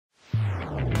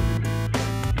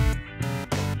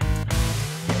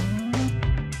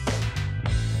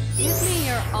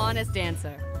honest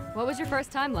answer. What was your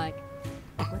first time like?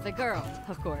 With a girl,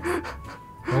 of course.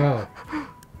 Wow.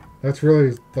 That's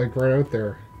really, like, right out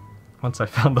there. Once I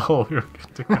found the hole, we were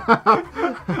good to go.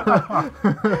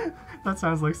 That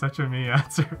sounds like such a me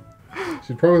answer.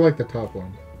 She'd probably like the top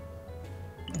one.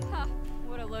 Ha,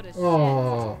 what a load of shit.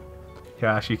 Oh.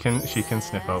 Yeah, she can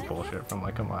sniff out bullshit from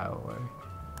like a mile away.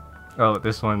 Oh,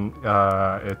 this one,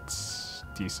 it's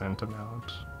decent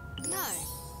amount. Nice.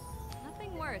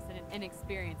 Nothing worse than an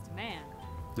inexperienced man.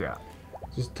 Yeah.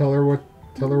 Just tell her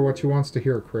what she wants to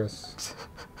hear, Chris.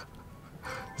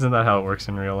 Isn't that how it works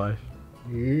in real life?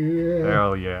 Yeah.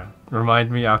 Oh yeah. Remind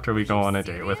me after we go on a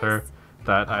date with her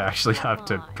that I actually have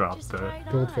to drop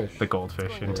the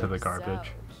goldfish into the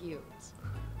garbage.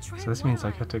 So this means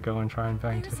I get to go and try and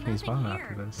bang Tiffany's mom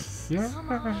after this. Yeah.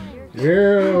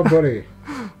 Yeah, buddy.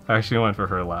 I actually went for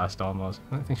her last almost.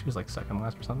 I think she was like second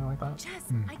last or something like that.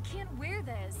 Jess, I can't wear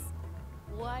this.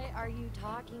 What are you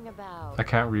talking about? I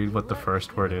can't read what the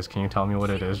first word is. Can you tell me what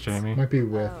it is, Jamie? Might be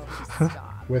with.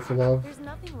 With love. There's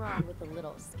nothing wrong with a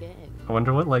little skin. I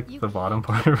wonder what like the bottom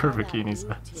part of her bikini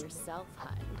says.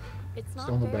 It's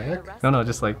on the back? No,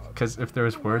 just like, because if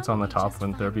there's words on the top,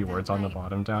 wouldn't there be words on the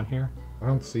bottom down here? I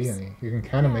don't see any. You can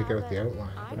kind of make out the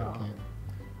outline, but I can't.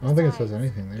 I don't think it says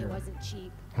anything there.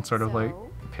 It's sort of like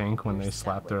pink when they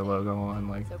slap their logo on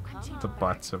like the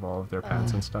butts of all of their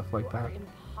pants and stuff like that.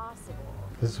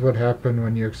 This is what happened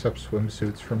when you accept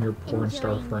swimsuits from your porn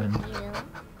star friend.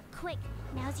 Quick,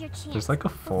 now's your chance. There's like a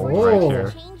fold right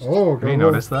here. Oh, Have you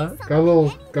noticed that? Got a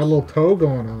little toe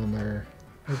going on there.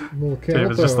 A little camel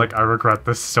Dave is just toe. like, I regret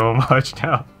this so much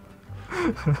now.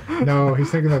 No,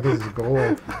 he's thinking that this is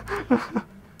gold.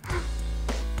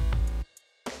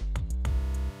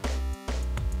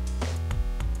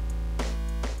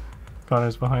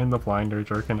 Connor's behind the blinder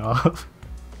jerking off.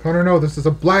 Connor, no, this is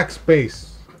a black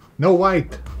space. No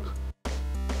white.